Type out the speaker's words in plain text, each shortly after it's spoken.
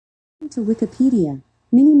To Wikipedia,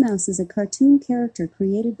 Minnie Mouse is a cartoon character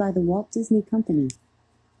created by the Walt Disney Company.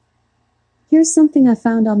 Here's something I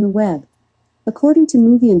found on the web. According to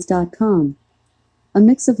Movians.com, a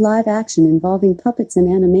mix of live action involving puppets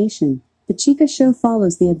and animation, the Chica show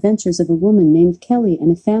follows the adventures of a woman named Kelly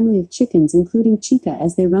and a family of chickens including Chica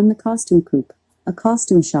as they run the Costume Coop, a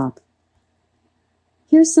costume shop.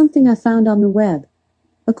 Here's something I found on the web.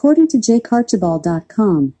 According to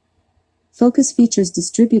jakearchibald.com, Focus Features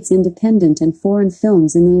distributes independent and foreign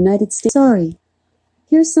films in the United States.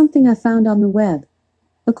 Here's something I found on the web.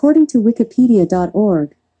 According to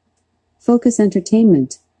wikipedia.org, Focus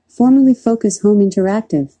Entertainment, formerly Focus Home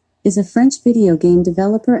Interactive, is a French video game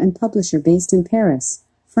developer and publisher based in Paris,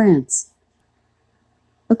 France.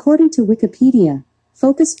 According to Wikipedia,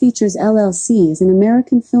 Focus Features LLC is an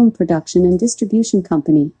American film production and distribution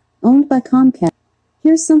company, owned by Comcast.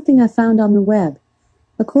 Here's something I found on the web.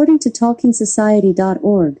 According to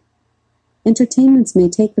talkingsociety.org, entertainments may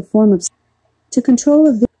take the form of to control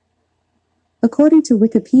a video. According to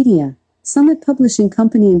Wikipedia, Summit Publishing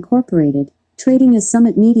Company Incorporated, trading as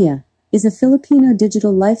Summit Media, is a Filipino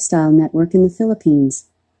digital lifestyle network in the Philippines.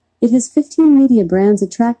 It has 15 media brands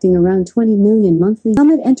attracting around 20 million monthly.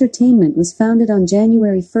 Summit Entertainment was founded on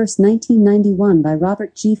January 1, 1991 by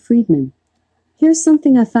Robert G. Friedman. Here's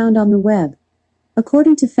something I found on the web.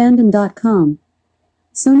 According to fandom.com,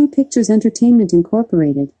 Sony Pictures Entertainment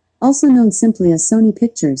Incorporated, also known simply as Sony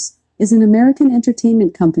Pictures, is an American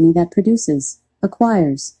entertainment company that produces,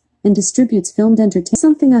 acquires, and distributes filmed entertainment.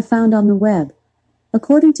 Something I found on the web.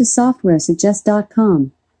 According to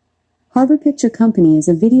softwaresuggest.com, Harbor Picture Company is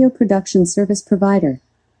a video production service provider.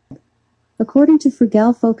 According to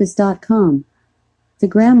frugalfocus.com, The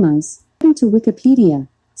Grandmas. According to Wikipedia,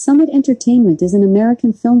 Summit Entertainment is an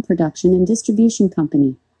American film production and distribution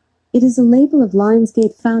company. It is a label of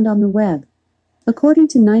Lionsgate found on the web. According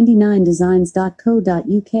to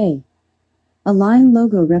 99designs.co.uk, a lion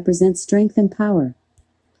logo represents strength and power.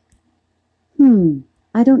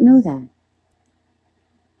 I don't know that.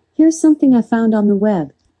 Here's something I found on the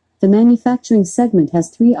web. The manufacturing segment has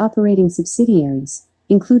 3 operating subsidiaries,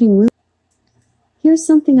 including Here's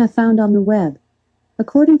something I found on the web.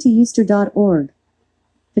 According to Euster.org,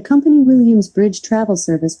 the company Williams Bridge Travel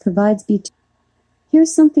Service provides B2.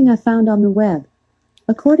 Here's something I found on the web.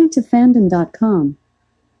 According to fandom.com,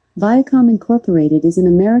 Viacom Incorporated is an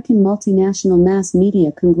American multinational mass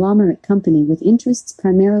media conglomerate company with interests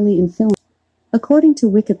primarily in film. According to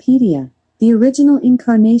Wikipedia, the original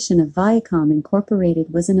incarnation of Viacom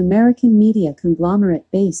Incorporated was an American media conglomerate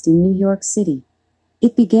based in New York City.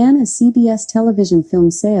 It began as CBS Television Film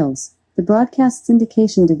Sales, the broadcast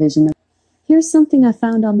syndication division of. Here's something I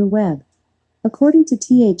found on the web. According to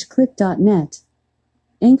thclip.net,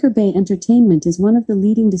 Anchor Bay Entertainment is one of the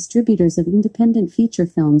leading distributors of independent feature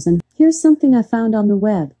films. And here's something I found on the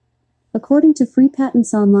web. According to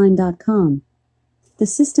freepatentsonline.com, the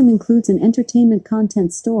system includes an entertainment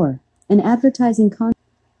content store, and advertising content.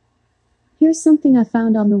 Here's something I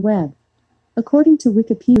found on the web. According to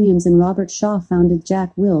Wikipedia, Williams and Robert Shaw founded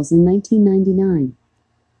Jack Wills in 1999.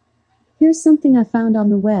 Here's something I found on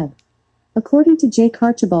the web. According to Jake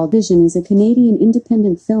Archibald, Vision is a Canadian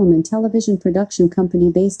independent film and television production company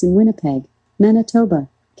based in Winnipeg, Manitoba,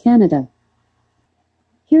 Canada.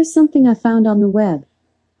 Here's something I found on the web.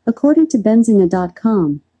 According to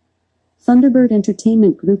benzinga.com, Thunderbird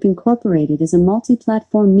Entertainment Group Incorporated is a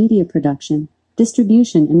multi-platform media production,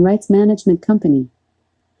 distribution and rights management company.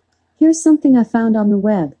 Here's something I found on the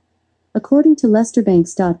web. According to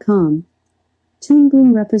lesterbanks.com, Toon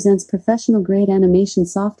Boom represents professional-grade animation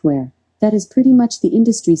software that is pretty much the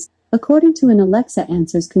industry's. According to an Alexa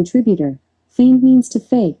Answers contributor, feigned means to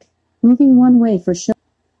fake, moving one way for show.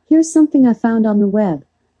 Here's something I found on the web.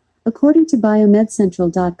 According to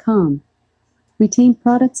biomedcentral.com, retained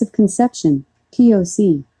products of conception,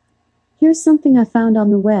 POC. Here's something I found on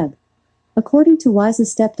the web. According to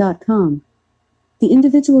wisestep.com, the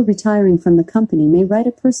individual retiring from the company may write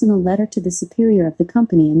a personal letter to the superior of the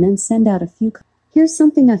company and then send out a few. Here's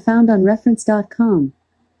something I found on reference.com.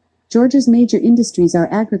 Georgia's major industries are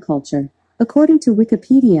agriculture. According to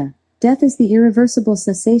Wikipedia, death is the irreversible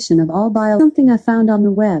cessation of all Something I found on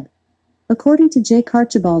the web. According to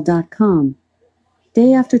jakearchibald.com,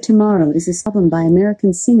 Day After Tomorrow is a album by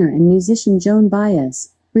American singer and musician Joan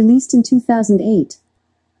Baez, released in 2008.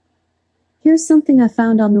 Here's something I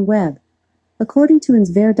found on the web. According to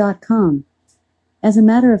insver.com, as a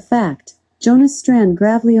matter of fact, Jonas Strand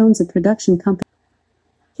Gravely owns a production company.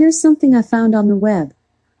 Here's something I found on the web.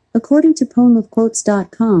 According to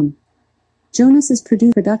poemofquotes.com, Jonas is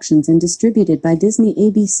produced productions and distributed by Disney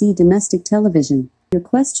ABC Domestic Television. Your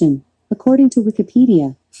question. According to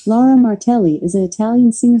Wikipedia, Laura Martelli is an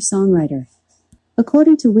Italian singer-songwriter.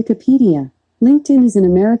 According to Wikipedia, LinkedIn is an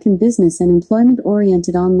American business and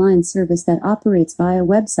employment-oriented online service that operates via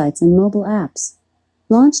websites and mobile apps.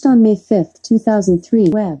 Launched on May 5, 2003.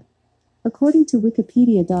 Web. According to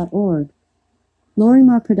Wikipedia.org,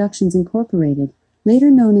 Lorimar Productions Incorporated,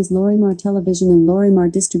 later known as Lorimar Television and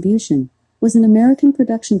Lorimar Distribution, was an American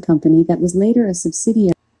production company that was later a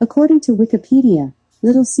subsidiary. According to Wikipedia,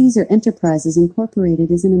 Little Caesar Enterprises Incorporated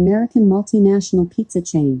is an American multinational pizza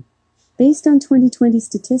chain. Based on 2020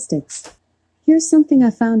 statistics. Here's something I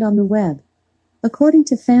found on the web. According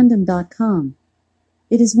to Fandom.com,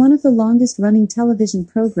 it is one of the longest-running television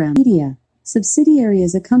programs. Media subsidiary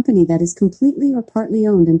is a company that is completely or partly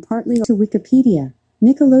owned and partly to Wikipedia.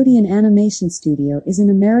 Nickelodeon Animation Studio is an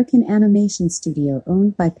American animation studio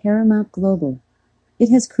owned by Paramount Global. It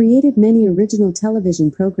has created many original television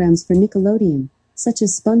programs for Nickelodeon, such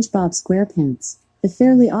as SpongeBob SquarePants, The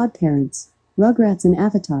Fairly OddParents, Rugrats and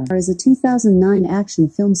Avatar. Is a 2009 action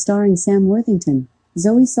film starring Sam Worthington,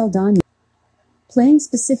 Zoe Saldana. Playing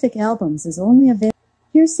specific albums is only available.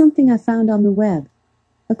 Here's something I found on the web.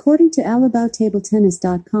 According to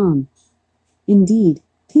AllaboutTableTennis.com, indeed,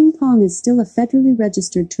 ping pong is still a federally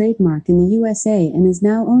registered trademark in the USA and is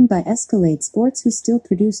now owned by Escalade Sports, who still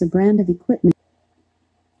produce a brand of equipment.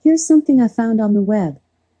 Here's something I found on the web.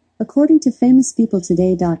 According to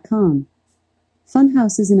FamousPeopleToday.com,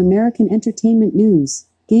 Funhouse is an American entertainment news,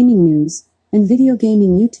 gaming news, and video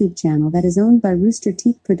gaming YouTube channel that is owned by Rooster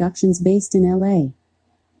Teeth Productions based in LA.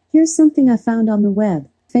 Here's something I found on the web.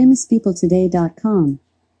 FamousPeopleToday.com.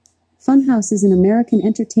 Funhouse is an American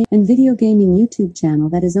entertainment and video gaming YouTube channel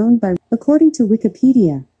that is owned by. According to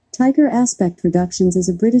Wikipedia, Tiger Aspect Productions is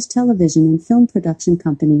a British television and film production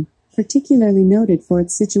company, particularly noted for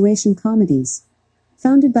its situation comedies.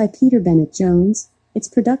 Founded by Peter Bennett Jones, its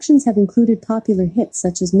productions have included popular hits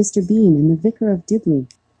such as Mr. Bean and The Vicar of Dibley.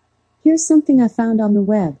 Here's something I found on the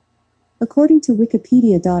web. According to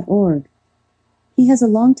Wikipedia.org, he has a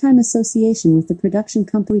long-time association with the production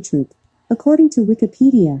company Troupe. According to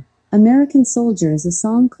Wikipedia, American Soldier is a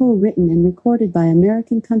song co-written and recorded by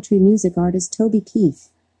American country music artist Toby Keith.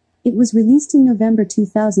 It was released in November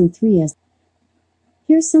 2003 as.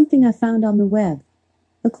 Here's something I found on the web.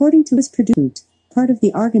 According to his produced, part of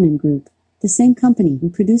the Argonaut Group, the same company who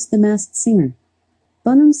produced The Masked Singer.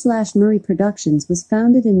 Bunham/Murray Productions was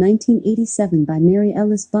founded in 1987 by Mary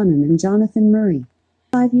Ellis Bunham and Jonathan Murray.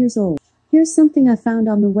 5 years old. Here's something I found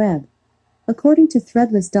on the web. According to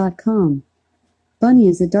Threadless.com, Bunny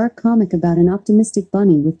is a dark comic about an optimistic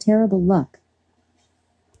bunny with terrible luck.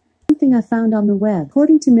 Something I found on the web.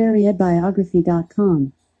 According to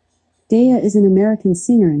MaryEdBiography.com, Daya is an American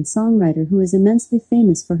singer and songwriter who is immensely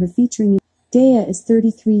famous for her featuring. Daya is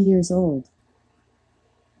 33 years old.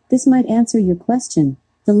 This might answer your question.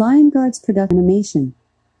 The Lion Guards product animation.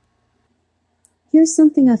 Here's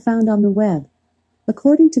something I found on the web.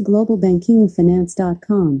 According to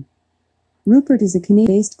GlobalBankingandFinance.com, Rupert is a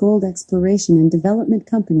Canadian-based gold exploration and development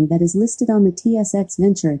company that is listed on the TSX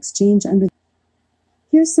Venture Exchange under.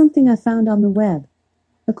 Here's something I found on the web.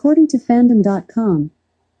 According to Fandom.com,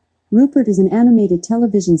 Rupert is an animated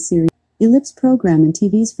television series, Ellipse program and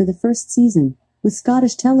TVs for the first season, with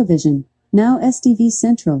Scottish Television, now STV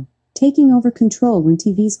Central, taking over control when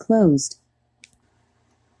TVs closed.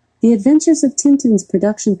 The Adventures of Tintin's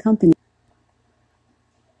production company.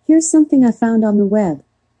 Here's something I found on the web.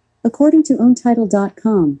 According to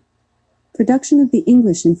OwnTitle.com, production of the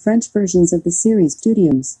English and French versions of the series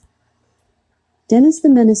studios. Dennis the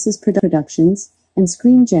Menace's Productions, and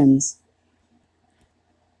Screen Gems.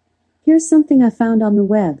 Here's something I found on the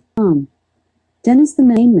web. Dennis the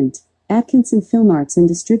Menace, Atkinson Film Arts and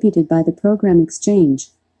distributed by the Program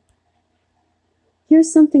Exchange.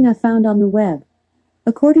 Here's something I found on the web.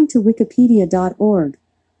 According to Wikipedia.org,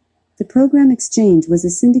 the Program Exchange was a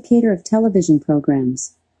syndicator of television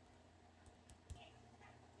programs.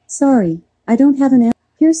 Sorry, I don't have an answer.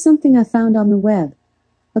 Here's something I found on the web.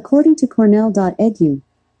 According to Cornell.edu,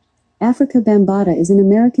 Africa Bambaataa is an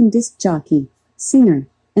American disc jockey, singer,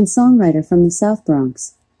 and songwriter from the South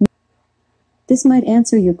Bronx. This might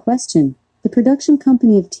answer your question. The production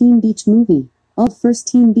company of Teen Beach Movie, First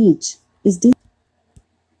Teen Beach, is Disney.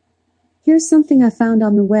 Here's something I found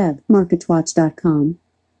on the web. MarketWatch.com.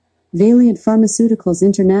 Valiant Pharmaceuticals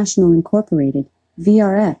International Incorporated,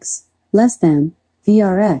 VRX,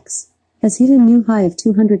 VRX, has hit a new high of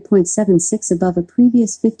 200.76 above a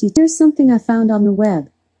previous 50. Here's something I found on the web.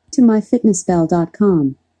 To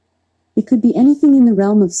MyFitnessPal.com. It could be anything in the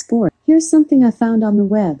realm of sport. Here's something I found on the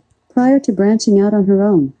web. Prior to branching out on her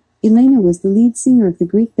own, Elena was the lead singer of the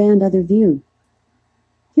Greek band Other View.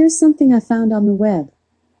 Here's something I found on the web.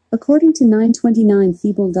 According to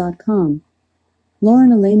 929thebel.com,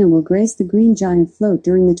 Lauren Elena will grace the Green Giant float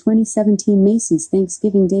during the 2017 Macy's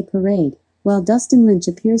Thanksgiving Day Parade, while Dustin Lynch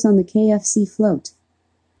appears on the KFC float.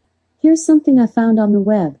 Here's something I found on the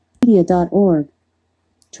web. Media.org.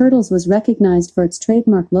 Turtles was recognized for its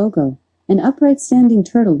trademark logo, an upright standing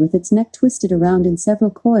turtle with its neck twisted around in several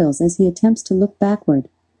coils as he attempts to look backward.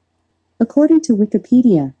 According to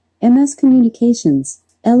Wikipedia, MS Communications,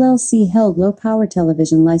 LLC held low-power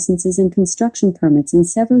television licenses and construction permits in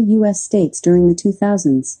several U.S. states during the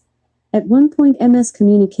 2000s. At one point MS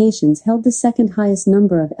Communications held the second highest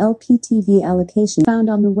number of LPTV allocations found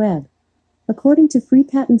on the web. According to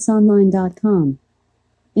freepatentsonline.com,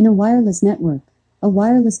 in a wireless network, a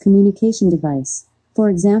wireless communication device, for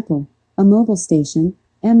example, a mobile station,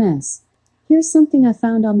 MS. Here's something I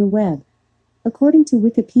found on the web. According to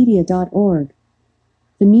wikipedia.org,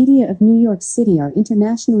 the media of New York City are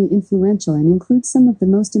internationally influential and include some of the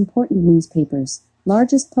most important newspapers,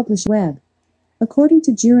 largest published web. According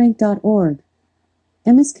to grank.org,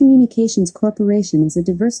 MS Communications Corporation is a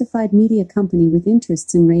diversified media company with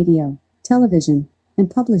interests in radio, television,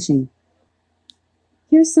 and publishing.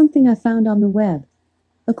 Here's something I found on the web.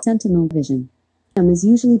 A sentinel vision is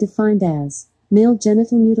usually defined as male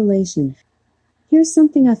genital mutilation. Here's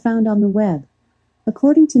something I found on the web.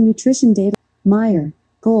 According to nutrition data, Meyer,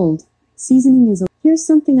 Gold, seasoning is a. Here's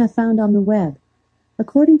something I found on the web.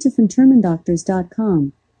 According to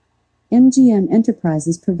FintermanDoctors.com, MGM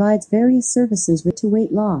Enterprises provides various services to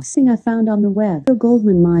weight loss. Something I found on the web.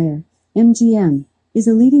 Goldwyn Mayer, MGM, is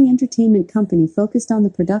a leading entertainment company focused on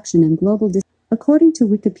the production and global According to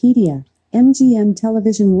Wikipedia, MGM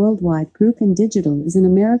Television Worldwide Group and Digital is an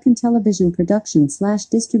American television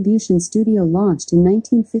production/distribution studio launched in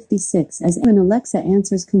 1956 as an Alexa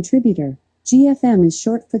Answers contributor. GFM is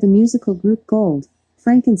short for the musical group Gold,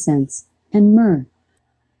 Frankincense, and Myrrh.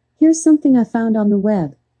 Here's something I found on the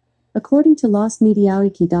web. According to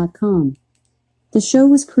lostmediawiki.com, the show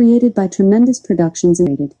was created by Tremendous Productions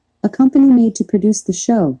Inc., a company made to produce the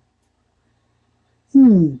show.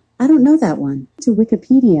 I don't know that one. To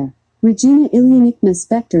Wikipedia, Regina Ilyinivna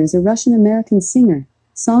Spektor is a Russian-American singer,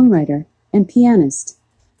 songwriter, and pianist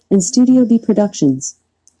in Studio B Productions.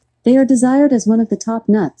 They are desired as one of the top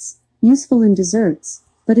nuts, useful in desserts,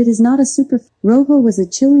 but it is not a super. Rojo was a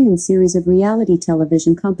Chilean series of reality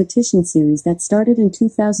television competition series that started in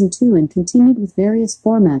 2002 and continued with various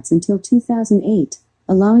formats until 2008,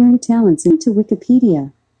 allowing new talents into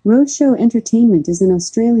Wikipedia. Roadshow Entertainment is an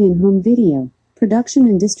Australian home video production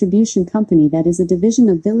and distribution company that is a division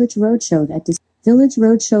of Village Roadshow. Village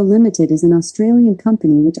Roadshow Limited is an Australian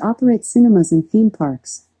company which operates cinemas and theme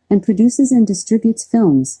parks, and produces and distributes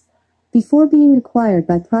films. Before being acquired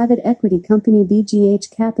by private equity company BGH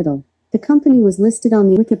Capital, the company was listed on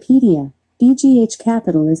the Wikipedia. BGH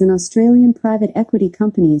Capital is an Australian private equity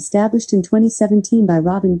company established in 2017 by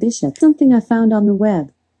Robin Bishop. Something I found on the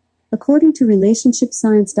web. According to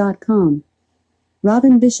RelationshipScience.com,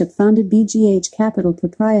 Robin Bishop founded BGH Capital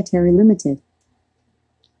Proprietary Limited.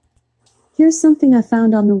 Here's something I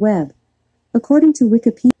found on the web. According to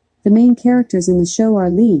Wikipedia, the main characters in the show are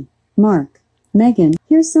Lee, Mark, Megan.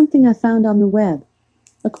 Here's something I found on the web.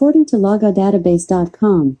 According to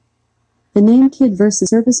LogoDatabase.com, the name Kid vs.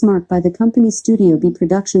 Service marked by the company Studio B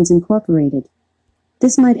Productions Incorporated.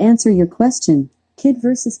 This might answer your question. Kid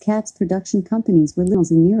vs. Cats production companies were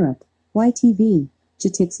Lidl's in Europe, YTV,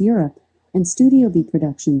 Jetix Europe, and Studio B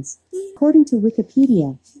Productions. According to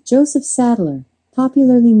Wikipedia, Joseph Saddler,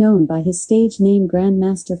 popularly known by his stage name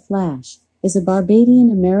Grandmaster Flash, is a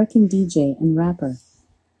Barbadian-American DJ and rapper.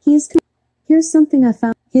 Here's something I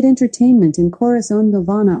found. Hit Entertainment and Chorus-owned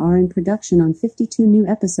Nelvana are in production on 52 new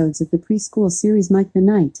episodes of the preschool series Mike the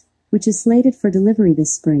Knight, which is slated for delivery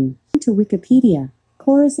this spring. To Wikipedia,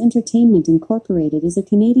 Chorus Entertainment Incorporated is a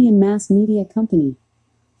Canadian mass media company.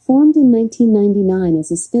 Formed in 1999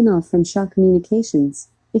 as a spin-off from Shaw Communications,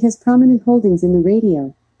 it has prominent holdings in the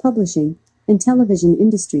radio, publishing, and television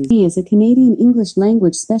industries. He is a Canadian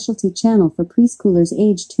English-language specialty channel for preschoolers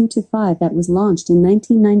aged 2 to 5 that was launched in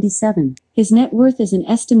 1997. His net worth is an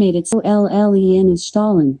estimated $1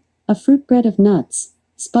 Stalin, a fruit bread of nuts,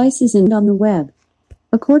 spices and on the web.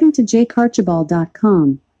 According to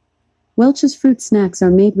jcarchibald.com, Welch's fruit snacks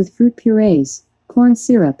are made with fruit purees, corn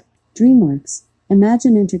syrup, DreamWorks,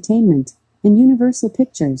 Imagine Entertainment, and Universal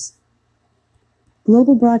Pictures.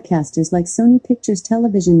 Global broadcasters like Sony Pictures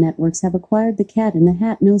Television Networks have acquired The Cat in the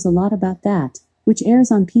Hat Knows a Lot About That, which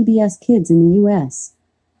airs on PBS Kids in the U.S.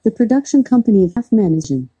 The production company of Half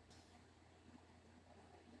Management